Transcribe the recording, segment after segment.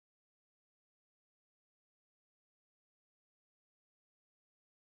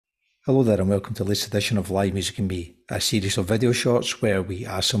Hello there and welcome to the latest edition of Live Music and Me, a series of video shorts where we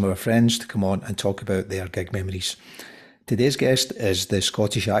ask some of our friends to come on and talk about their gig memories. Today's guest is the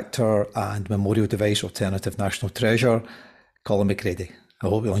Scottish actor and memorial device alternative national treasure, Colin McCredie. I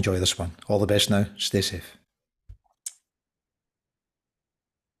hope you'll enjoy this one. All the best now. Stay safe.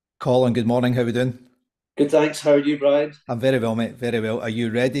 Colin, good morning. How are we doing? Good, thanks. How are you, Brian? I'm very well, mate. Very well. Are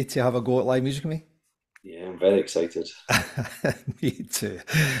you ready to have a go at Live Music and Me? Yeah, I'm very excited. Me too.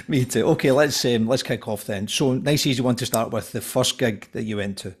 Me too. Okay, let's kick off then. So nice easy one to start with. The first gig that you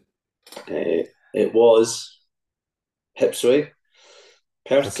went to. It was Hipsway,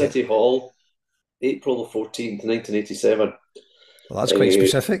 Perth Okay. City Hall, April the 14th, 1987. Well, that's quite Uh,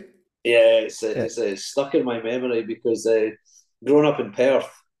 specific. yeah, Yeah. it's stuck in my memory because growing up in Perth,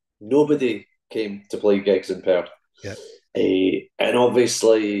 nobody came to play gigs in Perth. Yeah. And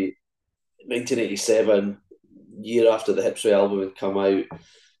obviously, 1987, year after the Hipsway album had come out,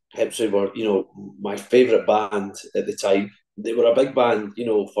 Hipsway were, my favourite band at the time. They were a big band,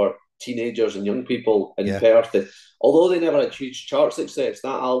 for teenagers and young people in Yeah. Perth. Although they never had huge chart success, that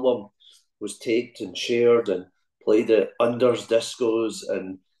album was taped and shared and played at unders discos,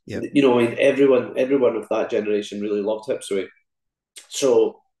 and Yeah. I mean, everyone of that generation really loved Hipsway.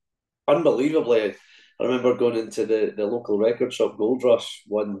 So unbelievably, I remember going into the local record shop, Gold Rush,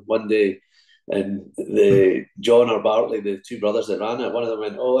 one day, and Hmm. the John or Bartley, the two brothers that ran it, one of them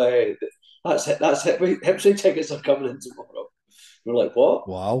went, "Oh, hey, that's Hipsway tickets are coming in tomorrow." We're like, "What?"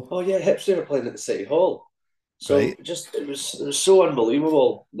 Wow. "Oh yeah, Hipsway are playing at the City Hall." So Right. just it was so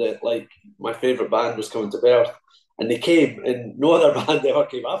unbelievable that like my favourite band was coming to Perth, and they came, and no other band ever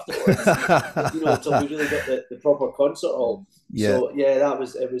came afterwards. Until we really got the proper concert hall. Yeah. So yeah,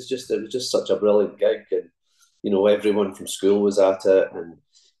 it was just such a brilliant gig, and everyone from school was at it, and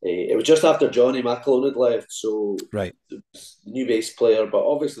it was just after Johnny McElhone had left, so Right. the new bass player, but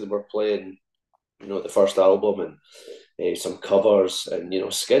obviously they were playing the first album and some covers, and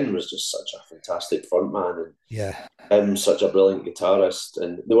Skin was just such a fantastic frontman, Yeah. and him such a brilliant guitarist,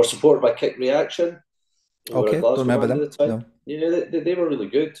 and they were supported by Kick Reaction, who were a Okay. Don't Glasgow remember band them. at the time. No. Yeah, they were really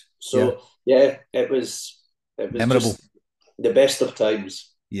good. Yeah. So yeah, it was Memorable. just the best of times.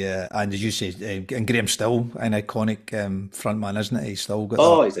 Yeah. And as you say, and Graham's still an iconic frontman, isn't it? He's still got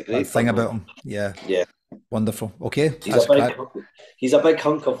Oh, that he's a that great thing frontman. about him. Yeah. Yeah, Wonderful. Okay. he's a That's big crack. he's a big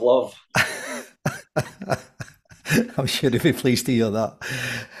hunk of love. I'm sure he'll be pleased to hear that.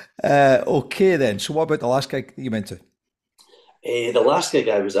 Okay then. So what about the last gig that you went to? The last gig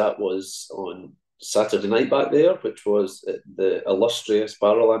I was at was on Saturday night back there, which was at the illustrious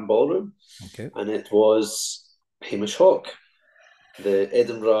Barrowland Ballroom, Okay. and it was Hamish Hawk, the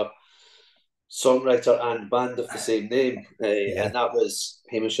Edinburgh songwriter and band of the same name, Yeah. and that was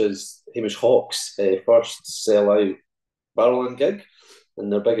Hamish Hawk's first sellout Barrowland gig,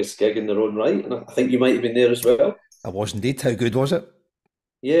 and their biggest gig in their own right. And I think you might have been there as well. I was indeed. How good was it?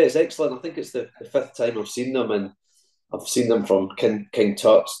 Yeah, it's excellent. I think it's the fifth time I've seen them, and I've seen them from King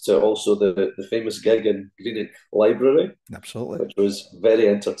Tut's to also the famous gig in Greenock Library, Absolutely. which was very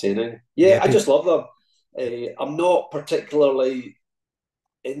entertaining. Yeah. Yeah, I just love them. I'm not particularly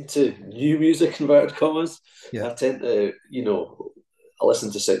into new music, inverted commas. Yeah. I tend to, I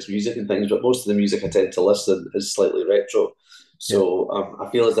listen to six music and things, but most of the music I tend to listen is slightly retro. Yeah. So I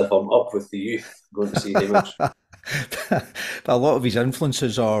feel as if I'm up with the youth going to see Hamish. But a lot of his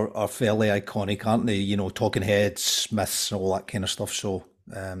influences are fairly iconic, aren't they? You know, Talking Heads, Smiths, and all that kind of stuff. So,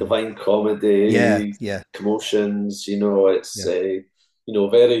 Divine yeah, Comedy, yeah, Commotions, it's, yeah,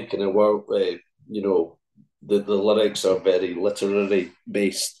 very kind of world, the lyrics are very literary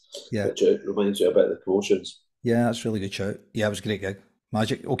based, yeah, which reminds me a bit of the Commotions. yeah. That's a really good shout. Yeah, it was a great gig.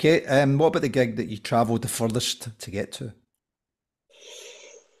 Magic. Okay. What about the gig that you travelled the furthest to get to?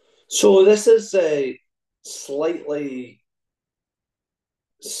 So this is slightly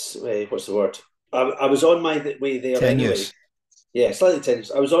what's the word? I was on my way there anyway. Tenuous. Yeah, slightly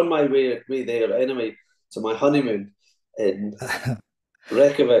tense. I was on my way there anyway to my honeymoon in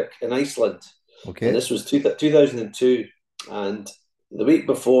Reykjavik in Iceland, and Okay. this was 2002. And the week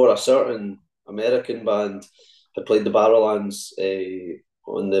before, a certain American band had played the Barrowlands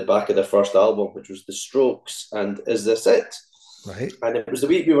on the back of their first album, which was The Strokes, and Is This It? Right. And it was the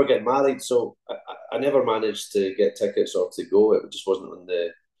week we were getting married, so I never managed to get tickets or to go. It just wasn't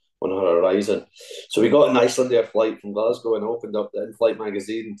on our horizon. So we got an Icelandair flight from Glasgow and opened up the in-flight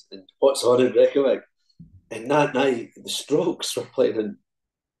magazine and what's on in Reykjavik. And that night, the Strokes were playing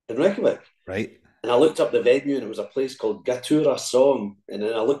in Reykjavik. Right. And I looked up the venue, and it was a place called Gatura Song. And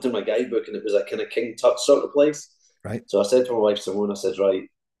then I looked in my guidebook, and it was a kind of King Tut sort of place. Right. So I said to my wife Simone, I said, right,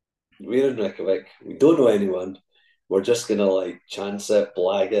 we're in Reykjavik. We don't know anyone. we're just gonna like chance it,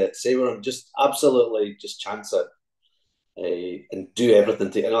 blag it, say we're just absolutely just chance it, and do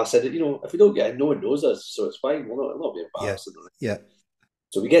everything to. And I said, if we don't get in, no one knows us, so it's fine. We'll not be Yeah. embarrassing. Yeah.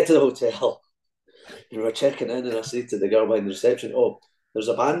 So we get to the hotel, and we're checking in, and I say to the girl behind the reception, "Oh, there's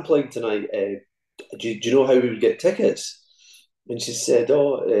a band playing tonight. Do you know how we would get tickets?" And she said,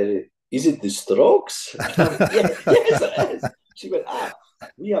 "Oh, is it the Strokes?" And I went, "Yeah, yes, it is." She went,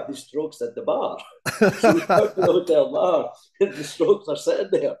 "We have the Strokes at the bar." So we went to the hotel bar, and the Strokes are sitting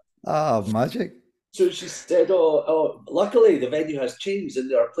there. Ah, magic. So she said, luckily the venue has changed and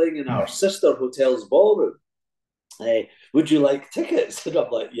they are playing in our sister hotel's ballroom. Would you like tickets?" And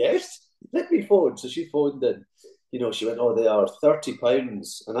I'm like, "Yes, let me phone." So she phoned and, she went, "Oh, they are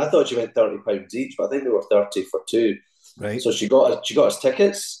 £30." And I thought she meant £30 each, but I think they were 30 for two. Right. So she got us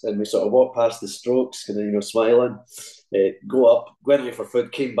tickets, and we sort of walked past the Strokes, kind of, smiling, go up, went away for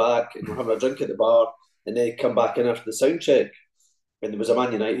food, came back, and we're having a drink at the bar, and then come back in after the sound check. And there was a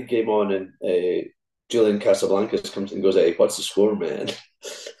Man United game on, and Julian Casablancas comes and goes, "Hey, what's the score, man?"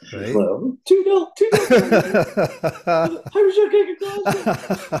 Right. Well, 2-0, 2-0. How was your gig in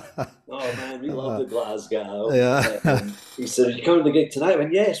Glasgow? "Oh, man, we love the Glasgow." Yeah. He said, "You coming to the gig tonight?" I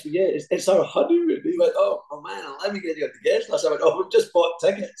went, "Yes, it's our honeymoon." He went, oh man, let me get you on the guest list. I went, "Oh, we've just bought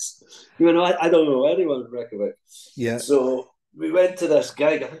tickets." He went, I don't know anyone in Reykjavik. Yeah. So we went to this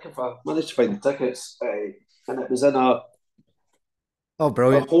gig. I think if I managed to find the tickets, and it was in a Oh,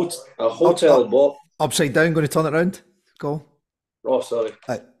 brilliant. hotel block. Upside down, going to turn it around. Go. Oh, sorry.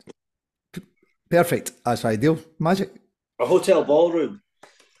 Perfect. That's ideal. Magic. A hotel ballroom.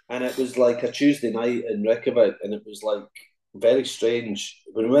 And it was like a Tuesday night in Reykjavik, and it was like very strange.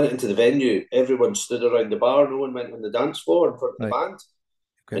 When we went into the venue, everyone stood around the bar. No one went on the dance floor in front of the Right. band.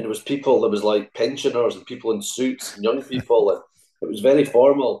 Okay. And there was people, there was like pensioners and people in suits and young people, and it was very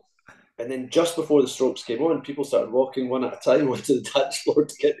formal. And then just before the Strokes came on, people started walking one at a time onto the dance floor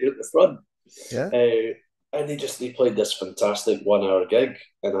to get near the front. Yeah. And they played this fantastic 1 hour gig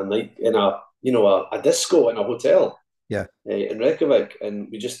in a night in a disco in a hotel. Yeah. In Reykjavik,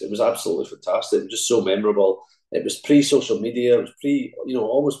 and it was absolutely fantastic. It was just so memorable. It was pre-social media. It was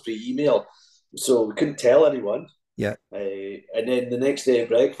almost pre-email, so we couldn't tell anyone. Yeah. And then the next day at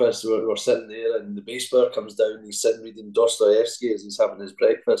breakfast, we're sitting there, and the bass player comes down. And he's sitting reading Dostoevsky as he's having his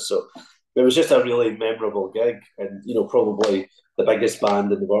breakfast. So it was just a really memorable gig, and probably the biggest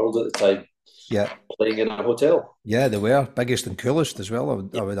band in the world at the time. Yeah. Playing in a hotel. Yeah, they were biggest and coolest as well.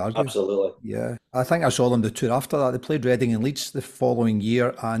 I would argue. Absolutely. Yeah, I think I saw them the tour after that. They played Reading and Leeds the following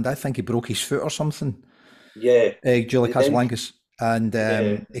year, and I think he broke his foot or something. Yeah. Julie Casablancas. And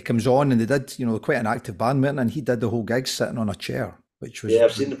Yeah. he comes on, and they did, quite an active band, weren't they? And he did the whole gig sitting on a chair, which was,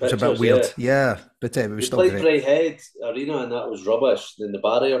 I've seen the was a pictures. bit weird. Yeah, but it was We still played great. Braehead Arena, and that was rubbish. Then the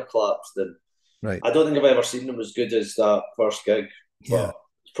barrier collapsed, and Right. I don't think I've ever seen them as good as that first gig. Yeah. But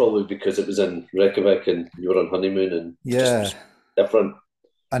it's probably because it was in Reykjavik and you were on honeymoon, and Yeah. just different.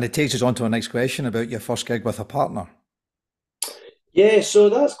 And it takes us on to our next question about your first gig with a partner. Yeah, so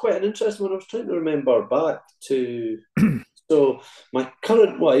that's quite an interesting one. I was trying to remember back to so my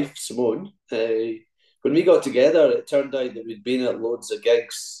current wife, Simone, when we got together, it turned out that we'd been at loads of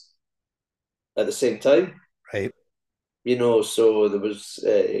gigs at the same time. Right. So there was,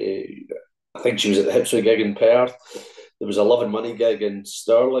 I think she was at the Hipsway gig in Perth. There was a Love and Money gig in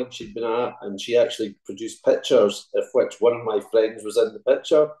Stirling she'd been at, and she actually produced pictures, of which one of my friends was in the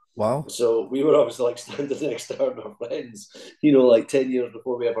picture. Wow. So we were obviously like standing next to her and our friends, like 10 years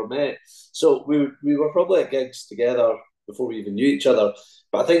before we ever met. So we were probably at gigs together before we even knew each other.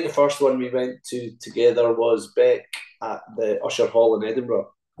 But I think the first one we went to together was Beck at the Usher Hall in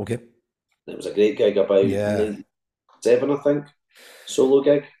Edinburgh. Okay. It was a great gig, about Yeah. 97, I think, solo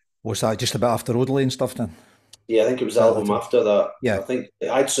gig. Was that just about after Odelay and stuff then? Yeah, I think it was the album after that. Yeah. I think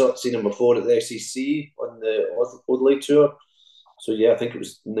I'd seen him before at the SEC on the Odelay tour. So yeah, I think it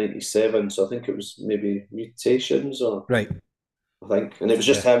was 97. So I think it was maybe Mutations, or Right. I think. And it was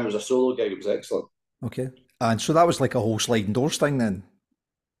just him. It was a solo gig. It was excellent. Okay. And so that was like a whole sliding doors thing then?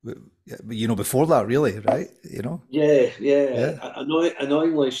 Before that, really, right? Yeah.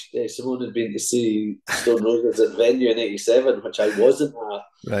 Annoyingly, Simone had been to see Stone Roses at Venue in '87, which I wasn't at.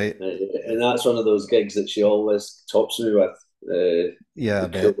 Right. And that's one of those gigs that she always tops me with. Yeah,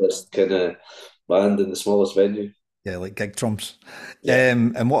 the coolest kind of band in the smallest venue. Yeah, like gig trumps. Yeah.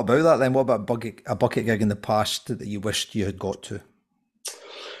 And what about that then? What about a bucket gig in the past that you wished you had got to?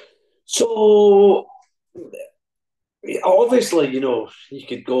 So obviously, you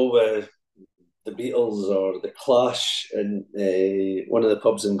could go with the Beatles or the Clash in one of the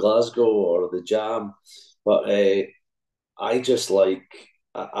pubs in Glasgow, or the Jam, but I just like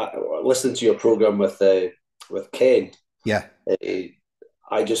listening to your program with with Ken. Yeah.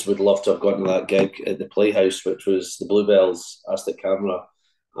 I just would love to have gone to that gig at the Playhouse, which was the Bluebells, Aztec Camera,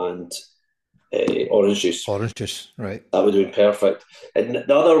 and Orange Juice. Orange Juice, right. That would have been perfect. And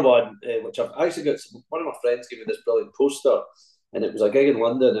the other one, which I've actually got, one of my friends gave me this brilliant poster, and it was a gig in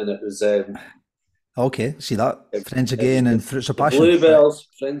London, and it was Okay, see that? Friends Again and Fruits of the Passion. Bluebells,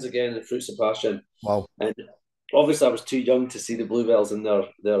 Friends Again, and Fruits of Passion. Wow. And obviously, I was too young to see the Bluebells in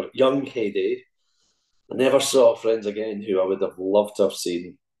their young heyday. I never saw Friends Again, who I would have loved to have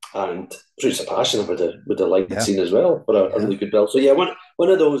seen, and Fruits of Passion I would have liked to seen as well for a really good bill. So yeah, one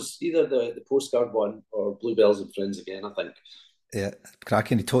of those, either the postcard one or Bluebells and Friends Again, I think. Yeah,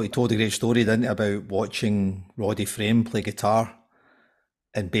 cracking. He told a great story, didn't he, about watching Roddy Frame play guitar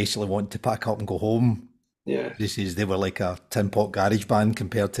and basically wanting to pack up and go home. Yeah. He says they were like a tin pot garage band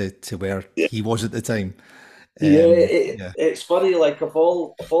compared to where he was at the time. It's funny, like of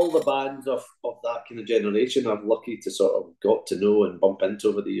all the bands of that kind of generation, I'm lucky to sort of got to know and bump into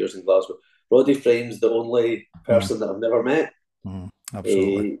over the years in Glasgow. Roddy Frame's the only person that I've never met.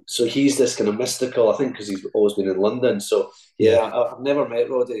 Absolutely. So he's this kind of mystical, I think, because he's always been in London. So I've never met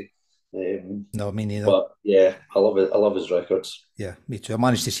Roddy. No, me neither. But yeah, I love it. I love his records. Yeah, me too. I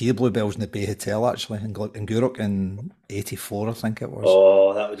managed to see the Bluebells in the Bay Hotel actually in Gourock in '84, I think it was.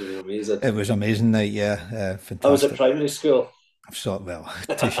 Oh, that would have been amazing. It was amazing night, yeah. Fantastic. I was at primary school. So, well,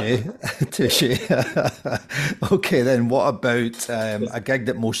 touche. Okay, then what about a gig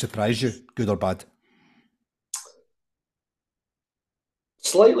that most surprised you, good or bad?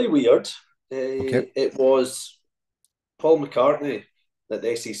 Slightly weird. Okay. It was Paul MacCartney at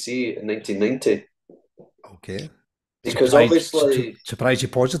the SEC in 1990. Okay. Because obviously... Surprised you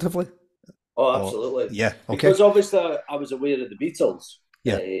positively? Oh, absolutely. Yeah, okay. Because obviously I was aware of the Beatles.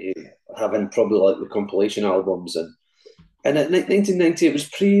 Yeah. Having probably like the compilation albums. And at 1990, it was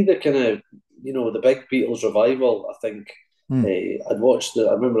pre the kind of, the big Beatles revival, I think. I'd watched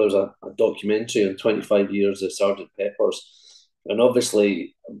I remember there was a documentary on 25 years of Sgt. Pepper's. And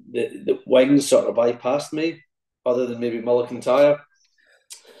obviously the Wings sort of bypassed me, other than maybe Mulligan Tyre.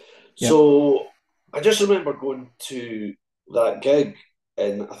 Yeah. So I just remember going to that gig,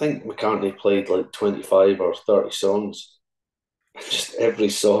 and I think McCartney played like 25 or 30 songs. Just every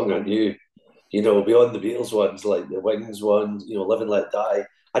song I knew, beyond the Beatles ones, like the Wings one, Live and Let Die.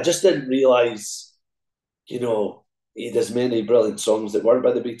 I just didn't realise, he had as many brilliant songs that weren't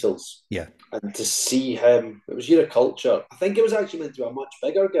by the Beatles. Yeah. And to see him, it was Year of Culture. I think it was actually meant to be a much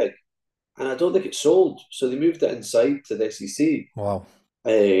bigger gig, and I don't think it sold. So they moved it inside to the SEC. Wow.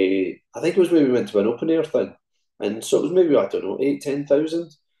 I think it was maybe meant to be an open air thing. And so it was maybe,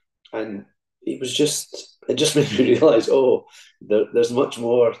 8,000-10,000. And it just made me realise, there's much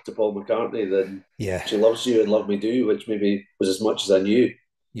more to Paul McCartney than She Loves You and Love Me Do, which maybe was as much as I knew.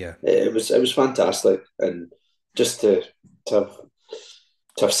 Yeah. It was fantastic. And just to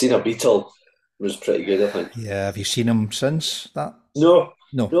have seen a Beatle was pretty good, I think. Yeah, have you seen him since that? No,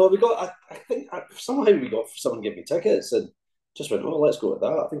 we got, I think somehow someone gave me tickets and just went, let's go with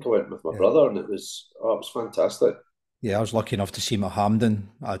that. I think I went with my brother, and it was fantastic. Yeah, I was lucky enough to see him at Hampden,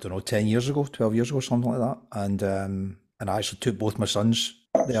 I don't know, 10 years ago, 12 years ago, something like that. And I actually took both my sons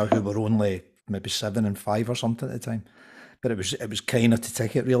there, who were only maybe 7 and 5 or something at the time. But it was kind of to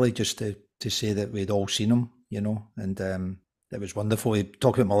ticket, really, just to say that we'd all seen him, and it was wonderful. He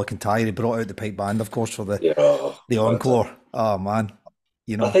talked about Mulligan Tyre, he brought out the pipe band, of course, for the encore. Oh, man.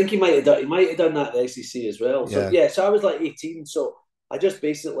 I think he might have done that at the SEC as well. So so I was like 18, so I just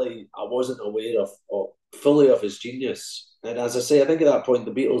basically, I wasn't aware of fully of his genius. And as I say, I think at that point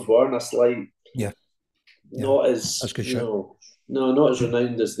the Beatles were in a slight, not as that's good not as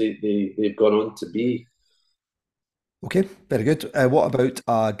renowned as they've gone on to be. Okay, very good. What about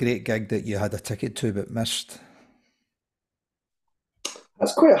a great gig that you had a ticket to but missed?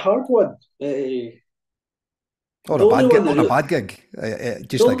 That's quite a hard one. Or a bad gig.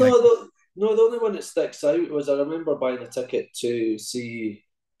 Just a gig. No, the only one that sticks out was I remember buying a ticket to see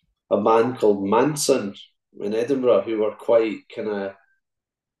a band called Manson in Edinburgh, who were quite kind of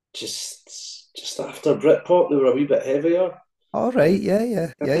just after Britpop. They were a wee bit heavier. All right, yeah.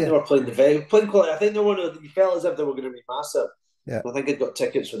 I think they were playing the venue. I think you felt as if they were going to be massive. Yeah. I think I'd got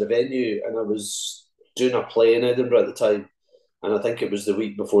tickets for the venue, and I was doing a play in Edinburgh at the time. And I think it was the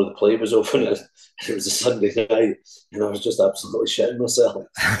week before the play was open. It was a Sunday night, and I was just absolutely shitting myself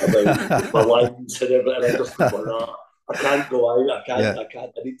about my lines and everything. And I just thought, no, I can't go out. I can't.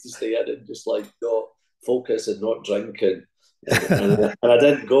 I need to stay in and just not focus and not drink. And I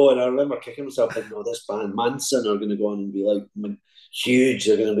didn't go. And I remember kicking myself thinking, this band Manson are going to go on and be like huge.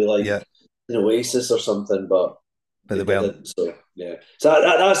 They're going to be like an Oasis or something. But but they they weren't. didn't. So yeah, so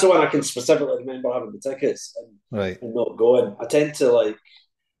that's the one I can specifically remember having the tickets Right. and not going. I tend to like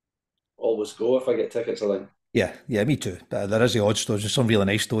always go if I get tickets. I think. Yeah, me too. But there is the odd stories. There's some really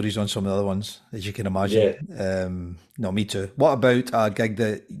nice stories on some of the other ones, as you can imagine. Yeah. No, me too. What about a gig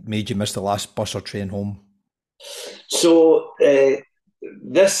that made you miss the last bus or train home? So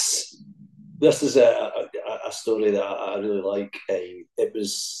this this is a story that I really like. It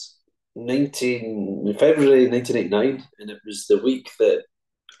was 19 February 1989, and it was the week that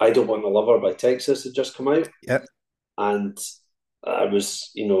 "I Don't Want a Lover" by Texas had just come out, Yeah, and I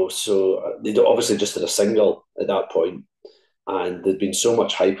was, so they'd obviously just had a single at that point, and there'd been so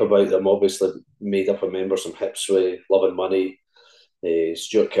much hype about them. Obviously, made up of members from Hipsway, Love and Money.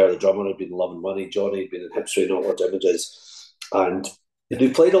 Stuart Kerr, the drummer, had been in Love and Money. Johnny had been in Hipsway, Not Large Images. And yeah, they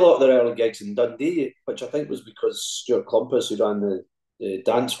played a lot of their early gigs in Dundee, which I think was because Stuart Clumpus, who ran the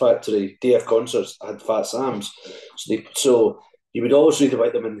Dance Factory, DF Concerts, had Fat Sams. So you would always read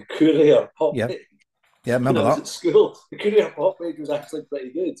about them in the Courier pop yeah, page. yeah. When I Remember was that? at school, the Courier pop page was actually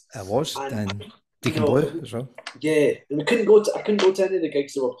pretty good. It was, And, and Deacon Blue it as well. yeah, and I couldn't go to any of the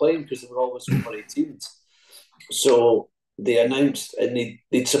gigs they were playing because they were always over 18s. So they announced, and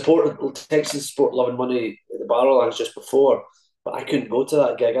they'd supported Texas support Love and Money at the Barrowlands just before, but I couldn't go to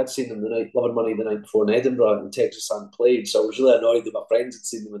that gig. I'd seen them the night Love and Money the night before in Edinburgh, and Texas hadn't played, so I was really annoyed that my friends had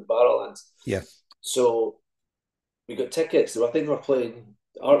seen them at the Barrowlands. Yeah, So we got tickets. I think they were playing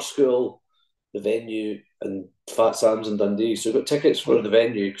Art School, the venue, and Fat Sam's in Dundee. So we got tickets for the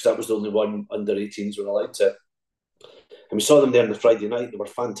venue because that was the only one under 18s were allowed to. And we saw them there on the Friday night. They were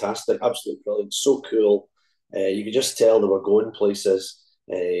fantastic, absolutely brilliant, so cool. You could just tell they were going places.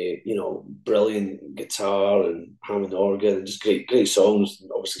 Brilliant guitar and Hammond organ, and just great songs. And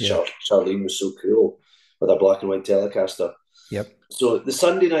obviously, yeah, Charlene was so cool with a black and white Telecaster. yep. So the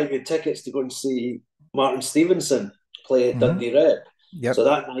Sunday night we had tickets to go and see Martin Stevenson play at Mm-hmm. Dundee Rep. So Yep.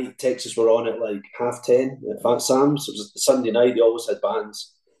 that night, Texas were on at like 10:30 at Fat Sam's. It was the Sunday night. They always had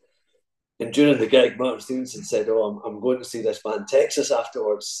bands. And during the gig, Martin Stevenson said, "Oh, I'm going to see this band Texas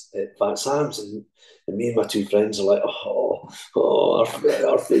afterwards at Fat Sam's." And me and my two friends are like,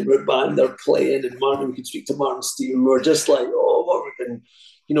 our favourite band, they're playing. And Martin, we could speak to Martin Stevenson. We're just like, oh, what we can,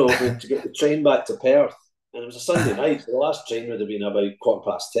 we had to get the train back to Perth. And it was a Sunday night. So the last train would have been about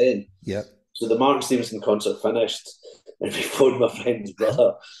 10:15. Yep. So the Martin Stevenson concert finished, and we phoned my friend's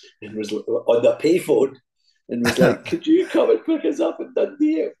brother and was on the payphone and was like, "Could you come and pick us up in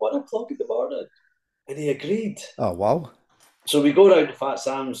Dundee at 1 o'clock in the morning?" And he agreed. Oh wow. So we go round to Fat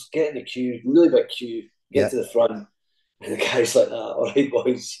Sam's, get in the queue, really big queue, get Yeah. to the front, and the guy's like, "All right,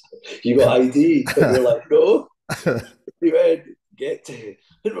 boys, you got ID?" And we're like, "No." He went, "Get to,"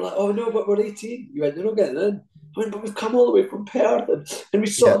 and we're like, "Oh no, but we're 18." He went, "You're not getting in." I went, "But we've come all the way from Perth, and we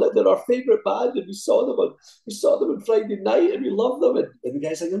saw Yeah. that they're our favourite band, and we saw them on Friday night, and we love them." And the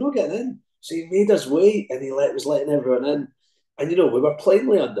guy's like, "You're not getting in." So he made us wait, and was letting everyone in. And we were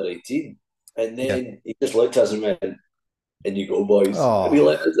plainly under 18. And Yeah. then he just looked at us and went, "And you go, boys." And he Oh.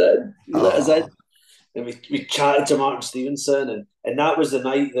 let us in. He let us in. Oh. And we chatted to Martin Stevenson, and that was the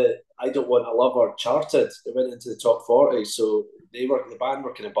night that "I Don't Want a Lover" charted. It went into the top 40. So the band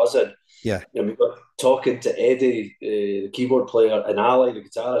were kind of buzzing. Yeah. And we got talking to Eddie, the keyboard player, and Ali, the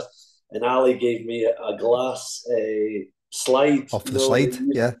guitarist. And Ali gave me a glass slide. Off the slide.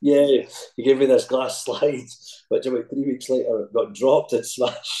 Yeah. Yeah, he gave me this glass slide, which about 3 weeks later got dropped and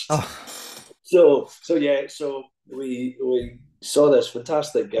smashed. Oh. So we saw this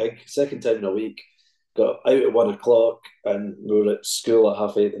fantastic gig, second time in a week. Got out at 1 o'clock, and we were at school at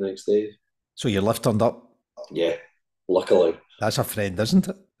 8:30 the next day. So your lift turned up. Yeah, luckily. That's a friend, isn't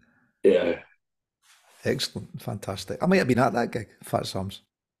it? Yeah. Excellent. Fantastic. I might have been at that gig, Fat Sam's.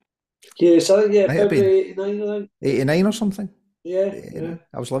 Yeah, so yeah, Might have been February 89, I think. 89 or something. Yeah, 89. yeah.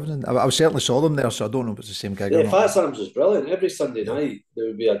 I was living in, I certainly saw them there, so I don't know if it's the same gig or Yeah, not. Fat Sam's was brilliant. Every Sunday Yeah. night there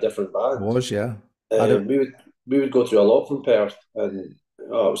would be a different It band. was, yeah. I, re- We would go through a lot from Perth, and it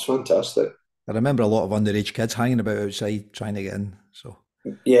was fantastic. I remember a lot of underage kids hanging about outside trying to get in. So,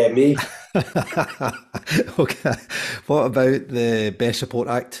 Yeah, me. okay. What about the best support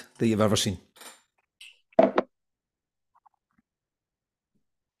act that you've ever seen?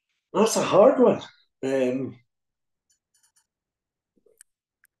 That's a hard one.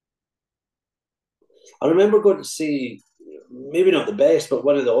 I remember going to see, maybe not the best, but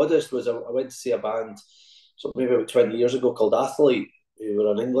one of the oddest was I went to see a band, so maybe about 20 years ago, called Athlete, who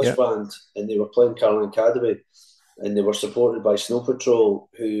were an English Yeah. band, and they were playing Caroline Academy, and they were supported by Snow Patrol,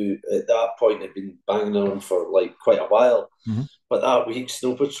 who at that point had been banging on for like quite a while. Mhm. But that week,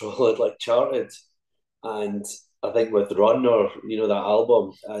 Snow Patrol had like charted, and I think with Run, or that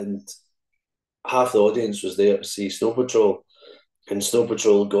album, and half the audience was there to see Snow Patrol, and Snow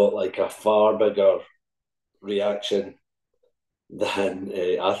Patrol got like a far bigger reaction than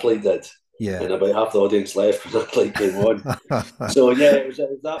Athlete did. Yeah. And about half the audience left when Athlete came on. So yeah, it was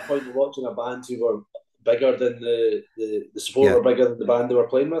that point of watching a band who were bigger than the support Yeah. were bigger than the band they were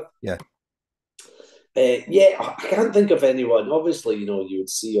playing with. Yeah. Yeah, I can't think of anyone. Obviously, you would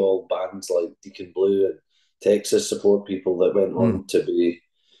see all bands like Deacon Blue and Texas support people that went Mm. on to be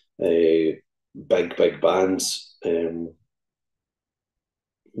big bands. I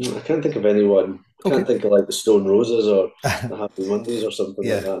can't think of anyone. I Okay. can't think of like the Stone Roses or the Happy Mondays or something like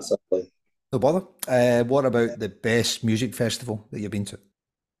Yeah. that. Sadly. No bother. What about the best music festival that you've been to?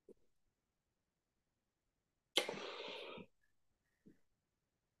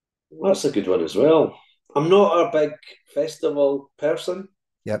 That's a good one as well. I'm not a big festival person.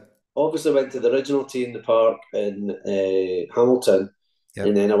 Yep. Obviously, went to the original Tea in the Park in Hamilton, and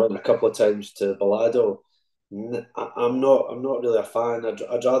Yep. then I went a couple of times to Bellado. I'm not really a fan. I'd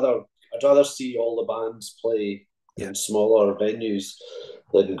rather see all the bands play Yeah. in smaller venues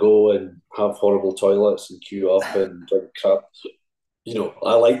than go and have horrible toilets and queue up and drink crap.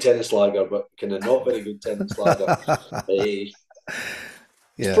 I like tennis lager, but kind of not very good tennis lager. Eh, it's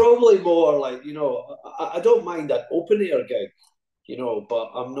Yeah. probably more like I don't mind an open air gig,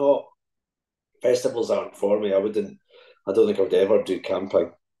 but I'm not. Festivals aren't for me. I wouldn't. I don't think I would ever do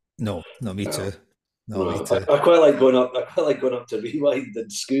camping. No, no, me No, too. No, me no. I, too. I quite like going up. I quite like going up to Rewind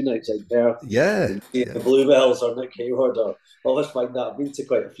and school nights like Perth Yeah. and seeing Yeah. the Bluebells or Nick Hayward. Or I always find that I've been to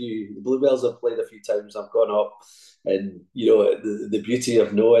quite a few. The Bluebells I've played a few times. I've gone up, and the beauty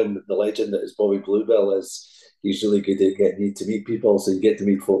of knowing the legend that is Bobby Bluebell is he's really good at getting you to meet people. So you get to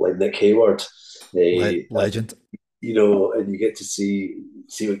meet folk like Nick Hayward. And Legend. and you get to see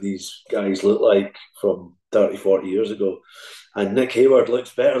what these guys look like from 30, 40 years ago. And Nick Hayward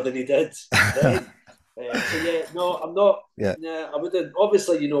looks better than he did then. So yeah, no, I'm not. Yeah. Nah, I wouldn't.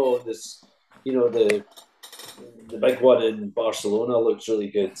 Obviously, this, the big one in Barcelona looks really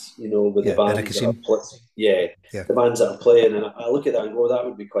good. With the Yeah. bands that are Erikasim. yeah, Yeah. the bands that are playing, and I look at that and go, that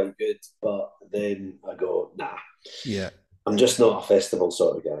would be quite good. But then I go, nah, Yeah. I'm just not a festival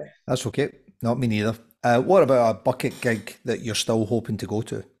sort of guy. That's okay. Not me neither. What about a bucket gig that you're still hoping to go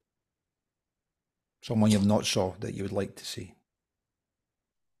to? Someone you've not saw that you would like to see?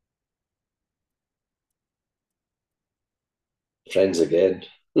 Friends again.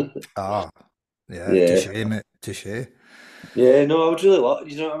 Ah, yeah. Yeah. Touche, mate. Touche. Yeah, no, I would really love.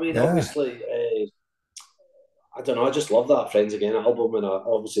 You know what I mean? Yeah. Obviously, I don't know. I just love that Friends Again album, and I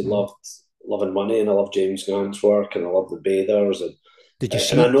obviously Mhm. loved Loving Money, and I love James Grant's work, and I love the Bathers, and Did you and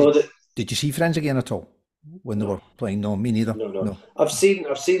see I know that did you see Friends again at all when they no, were playing? No, me neither. no. No. I've seen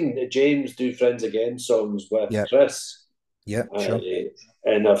James do Friends Again songs with Yeah. Chris, Yeah. uh, Sure.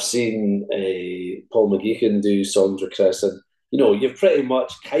 and I've seen Paul McGeechan do songs with Chris, and you've pretty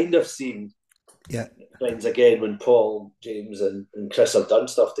much kind of seen Yeah. Friends Again when Paul, James, and Chris have done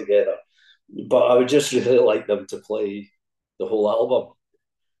stuff together. But I would just really like them to play the whole album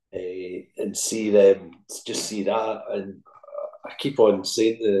and see them, just see that. And I keep on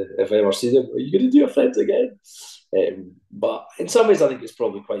saying, if I ever see them, are you going to do a Friends Again? But in some ways, I think it's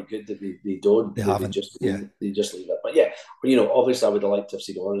probably quite good that they don't, They that they haven't. just Yeah. leave, they just leave it. But yeah, obviously, I would have liked to have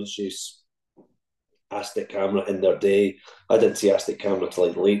seen Orange Juice, Aztec Camera in their day. I didn't see Aztec Camera till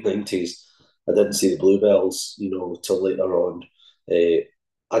like the late 90s. I didn't see the Bluebells, till later on.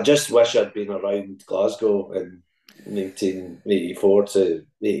 I just wish I'd been around Glasgow in 1984 to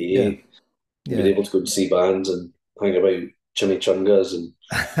Yeah. 88 and been Yeah. able to go and see bands and hang about chimichangas and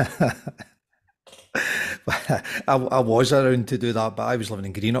I was around to do that, but I was living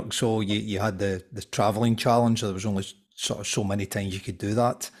in Greenock, so you had the travelling challenge. So there was only sort of so many times you could do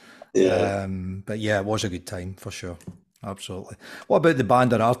that. yeah. But yeah, it was a good time for sure. Absolutely. What about the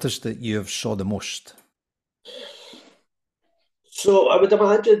band or artist that you've saw the most? So I would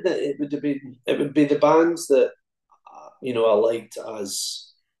imagine that it would be the bands that I liked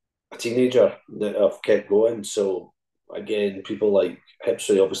as a teenager that I've kept going. So again, people like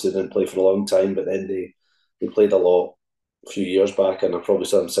Hipsway obviously didn't play for a long time, but then they played a lot a few years back, and I probably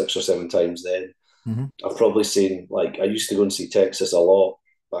saw them 6 or 7 times then. Hmm. I've probably seen like I used to go and see Texas a lot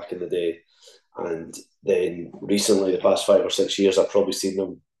back in the day, and then recently, the past 5 or 6 years, I've probably seen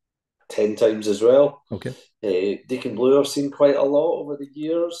them 10 times as well. Okay. Deacon Blue I've seen quite a lot over the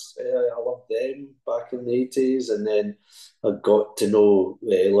years. I loved them back in the 80s, and then I got to know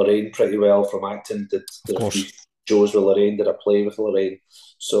Lorraine pretty well from acting. Did Of a few course. shows with Lorraine, did a play with Lorraine.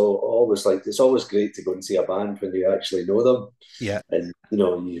 So always like it's always great to go and see a band when you actually know them, Yeah. and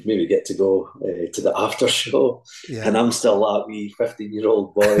you maybe get to go to the after show. Yeah. And I'm still that wee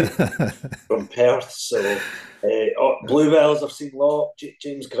 15-year-old boy from Perth. So Bluebells, I've seen a lot.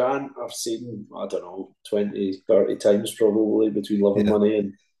 James Grant, I've seen, I don't know, 20, 30 times probably between Love and Yeah. Money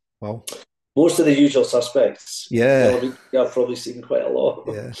and Well, most of the usual suspects. yeah. I've probably seen quite a lot.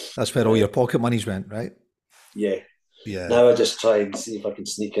 Yeah. That's where all your pocket monies went, right? Yeah. Yeah. Now I just try and see if I can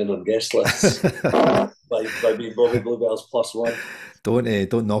sneak in on guest lists by being Bobby Bluebell's +1.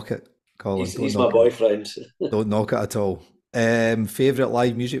 Don't knock it, Colin. Don't He's my knock it. boyfriend. Don't knock it at all. Favorite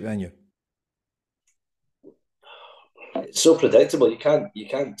live music venue? It's so predictable. You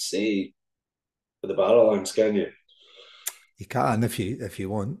can't say with the Barrowlands, can you? You can if you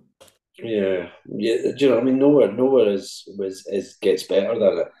want. Yeah, yeah. Do you know what I mean? Nowhere is gets better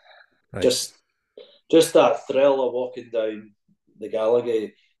than it. Right. Just that thrill of walking down the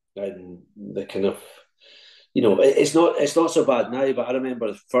Gallowgate and the kind of it's not so bad now, but I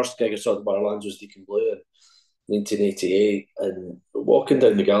remember the first gig I saw at the Barrowlands was Deacon Blue in 1988, and walking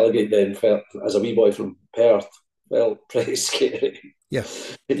down the Gallowgate then felt, as a wee boy from Perth, felt pretty scary. Yeah.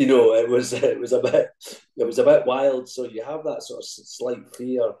 It was a bit wild. So you have that sort of slight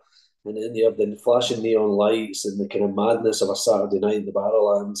fear, and then you have the flashing neon lights and the kind of madness of a Saturday night in the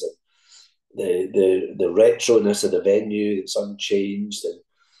Barrowlands, and the retroness of the venue that's unchanged, and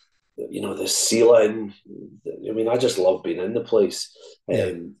the ceiling. I mean, I just love being in the place.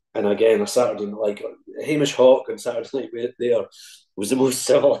 Yeah. And again, a Saturday night, like Hamish Hawk on Saturday night there was the most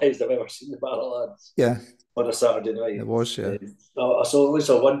civilized I've ever seen the Barrowlands Yeah. on a Saturday night. It was, yeah. I only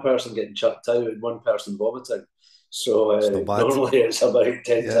saw one person getting chucked out and one person vomiting. So It's not bad. normally it's about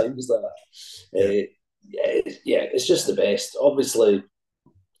 10 Yeah. times that. Yeah. Yeah, it's just the best. Obviously,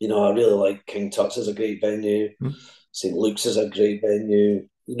 I really like King Tut's is a great venue. St. Luke's is a great venue.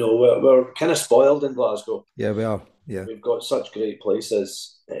 We're kind of spoiled in Glasgow. Yeah, we are. Yeah. We've got such great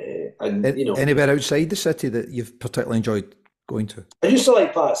places. And, Anywhere outside the city that you've particularly enjoyed going to? I used to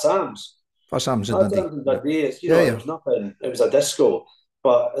like Fat Sam's. Fat Sams Fat Dundee. Sams Dundee, Yeah. it was nothing. It was a disco.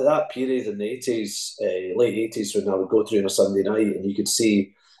 But at that period in the 80s, late 80s, when I would go through on a Sunday night and you could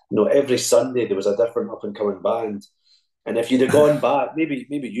see, every Sunday there was a different up and coming band. And if you'd have gone back, maybe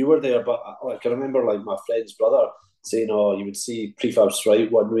you were there, but I can remember like my friend's brother saying, "Oh, you would see Prefab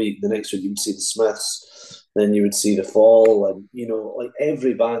Sprout one week, the next week you would see the Smiths, then you would see the Fall, and like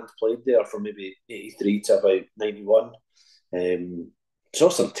every band played there from maybe 83 to about 91. Saw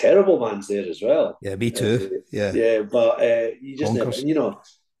some terrible bands there as well. Yeah, me too. Yeah. Yeah, but you just never, Bonkers.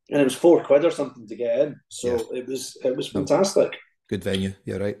 and it was £4 or something to get in, so Yeah. it was No. fantastic. Good venue.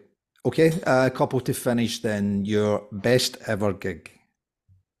 You're right. Okay, a couple to finish then. Your best ever gig.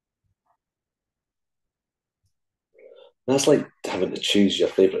 That's like having to choose your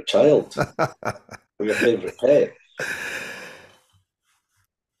favourite child or your favourite pet.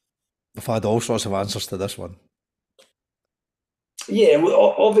 I've had all sorts of answers to this one. Yeah,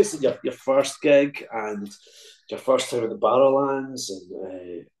 well, obviously your first gig and your first time at the Barrowlands,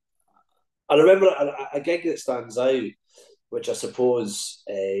 and I remember a gig that stands out, which I suppose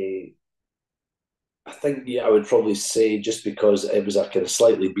I think I would probably say just because it was a kind of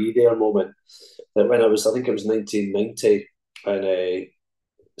slightly be there moment, that when I think it was 1990, and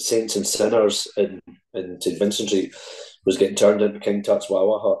Saints and Sinners in St Vincent Street was getting turned into King Tut's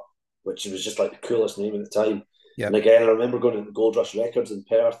Wawa Hut, which was just like the coolest name at the time. Yeah. And again, I remember going to Gold Rush Records in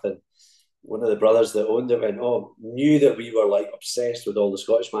Perth, and one of the brothers that owned it knew that we were like obsessed with all the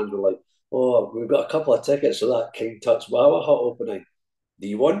Scottish bands. We're like, "Oh, we've got a couple of tickets for that King Tut's Wawa Hut opening. Do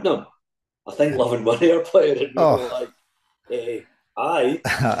you want them? I think Love and Money are playing." And we were like, aye.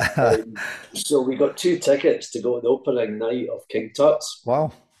 So we got 2 tickets to go to the opening night of King Tut's.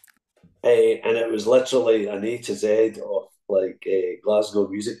 Wow. And it was literally an A to Z of like Glasgow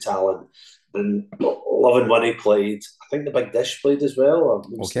music talent. And Love and Money played. I think the Big Dish played as well, or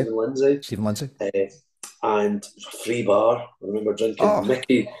maybe Okay. Stephen Lindsay. Stephen Lindsay. And free bar. I remember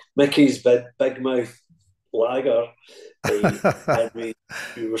drinking Mickey's big mouth lager. And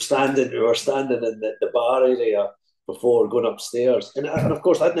we were standing in the bar area before going upstairs. And of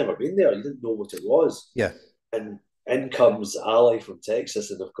course, I'd never been there. You didn't know what it was. Yeah. And in comes Ali from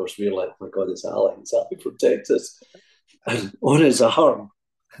Texas. And of course, we were like, "Oh my God, it's Ali. It's Ali from Texas." And on his arm,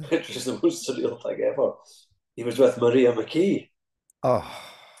 which was the most surreal thing ever, he was with Maria McKee. Oh.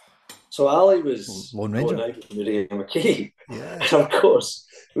 So Ali was Lone going Ranger. out with Maria McKee. Yeah. And of course,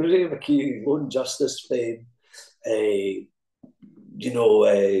 Maria McKee, Lone Justice fame,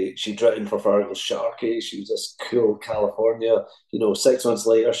 she'd written for Fergal Sharkey. She was this cool California. 6 months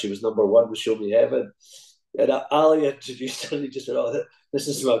later, she was #1 with Show Me Heaven. And Ali introduced her and he just went, oh, this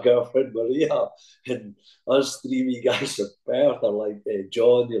is my girlfriend Maria. And us three wee guys from Perth are like,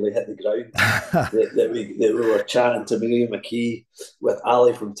 John nearly hit the ground. That we were chatting to Maria McKee with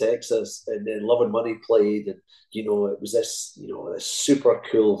Ali from Texas, and then Love and Money played, and it was this super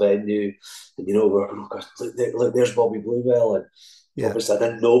cool venue, and we're going, oh God, look, there's Bobby Bluebell, and Yeah, obviously I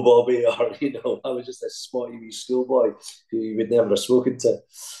didn't know Bobby, or I was just this spotty wee schoolboy who you would never have spoken to,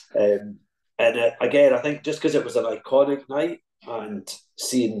 and again I think just because it was an iconic night, and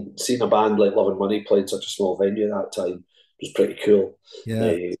seeing a band like Love and Money play in such a small venue at that time was pretty cool.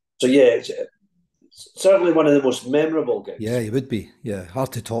 yeah, So yeah, it's certainly one of the most memorable yeah, gigs. you would be. Yeah,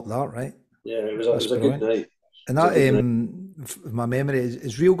 hard to top that, right? Yeah, it was a, it That's was a good brilliant. night. It And was a that, good night. my memory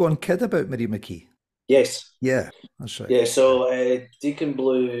is Real Gone Kid about Marie McKee. Yes, Yeah, that's right. yeah. So Deacon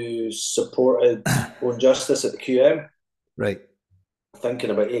Blue supported Own Justice at the QM. Right. I think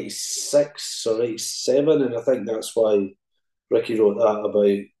in about '86 or '87, and I think that's why Ricky wrote that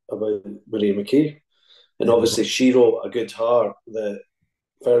about Maria McKee. And It was obviously, she wrote A Good Heart that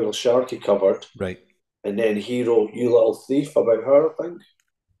Fergal Sharkey covered, right. and then he wrote You Little Thief about her. I think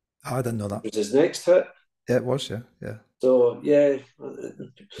Oh, I didn't know that. was his next hit. Yeah, it was. Yeah, yeah, So yeah,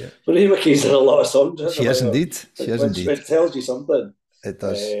 yeah. Maria McKee's done a lot of songs She about is her, indeed. She is indeed. which tells you something. It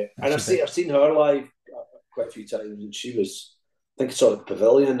does. And And she did. I've seen her live quite a few times, and she was, I think, sort of the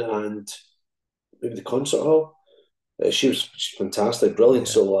pavilion and maybe the concert hall. She's fantastic, brilliant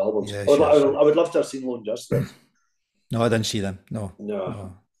Yeah, solo albums. yeah, I would, she is. I would love to have seen Lone Justice. No, I didn't see them. No, No,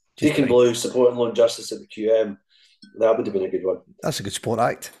 no. She's Deacon pretty. Blue supporting Lone Justice at the QM. That would have been a good one. That's a good sport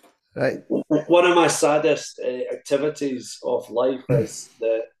act, right? One of my saddest activities of life is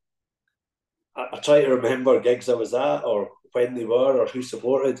that I try to remember gigs I was at or when they were or who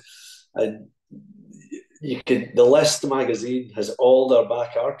supported, and the List magazine has all their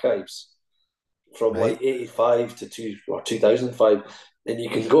back archives from Right. like '85 to 2005, and you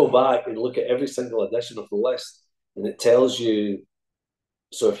can go back and look at every single edition of the List, and it tells you.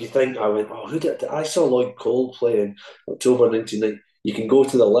 So if you think I went, oh, who did I saw Lloyd Cole play in October 1990, you can go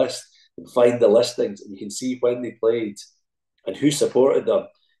to the list and find the listings, and you can see when they played and who supported them.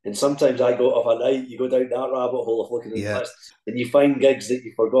 And sometimes I go off a night, you go down that rabbit hole of looking at the Yeah, list, and you find gigs that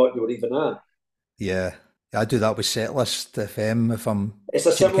you forgot you were even at. yeah. I do that with Setlist FM if I'm It's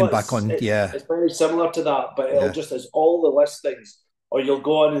a checking similar. back on. Yeah, It's very similar to that, but it'll yeah, just as all the listings, or you'll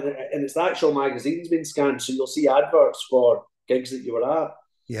go on and it's the actual magazine's been scanned, so you'll see adverts for gigs that you were at.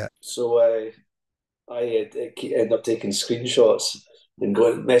 yeah. So I end up taking screenshots and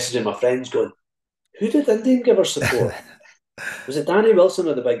going messaging my friends, going, "Who did Indian give her support? Was it Danny Wilson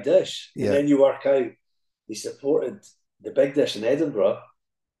or the Big Dish?" And Yeah, then you work out he supported the Big Dish in Edinburgh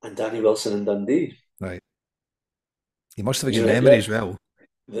and Danny Wilson in Dundee. right. You must have a good You know, memory yeah, as well.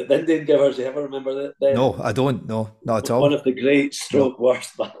 the Indian givers. You ever remember that? No, Then I don't. No, not at one all. of the great No. stroke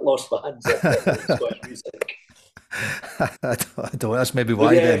worst lost bands in Scottish music. I don't. That's maybe But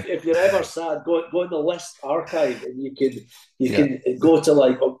why yeah, then. if you're ever sad, go on the List archive and you Yeah. can go to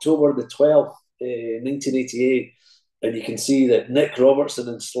like October the 12th, 1988, and you can see that Nick Robertson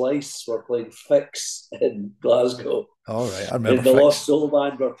and Slice were playing Fix in Glasgow, All right. I remember and the Lost Fix. Soul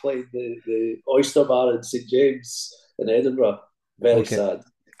Band were playing the Oyster Bar in St James in Edinburgh. Very Okay. sad.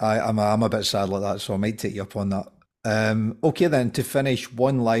 I'm a bit sad like that, so I might take you up on that. Okay then, to finish,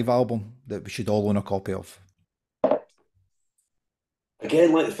 one live album that we should all own a copy of.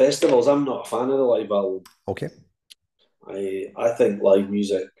 Again, like the festivals, I'm not a fan of the live album. Okay. I think live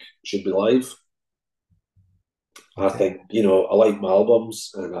music should be live. I Okay. think, I like my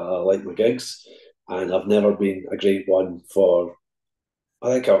albums and I like my gigs, and I've never been a great one for. I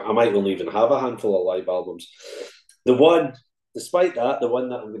think I might only even have a handful of live albums. The one, despite that, the one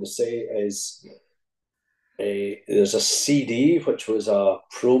that I'm going to say is there's a CD which was a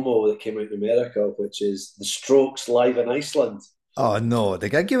promo that came out in America, which is The Strokes live in Iceland. Oh no, the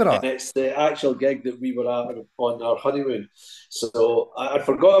gig you were And at. it's the actual gig that we were at on our honeymoon. So I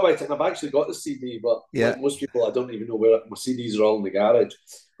forgot about it, and I've actually got the CD, but Yeah. like most people, I don't even know where my CDs are all in the garage.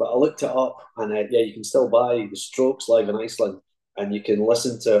 But I looked it up, and yeah, you can still buy The Strokes live in Iceland, and you can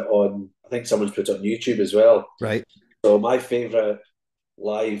listen to it on. I think someone's put it on YouTube as well. Right. So my favourite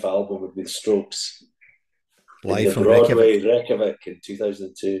live album would be The Strokes in Live the from Reykjavik. Broadway Reykjavik in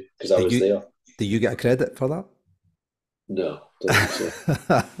 2002 because I Did was you there. did you get a credit for that? No, don't think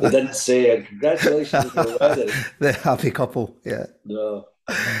so. They didn't say, and congratulations on your wedding. The happy couple. Yeah. No.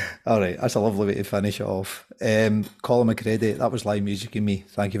 All right. That's a lovely way to finish it off. Colin McCredie, that was live music in me.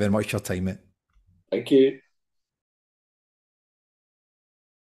 Thank you very much for your time, mate. Thank you.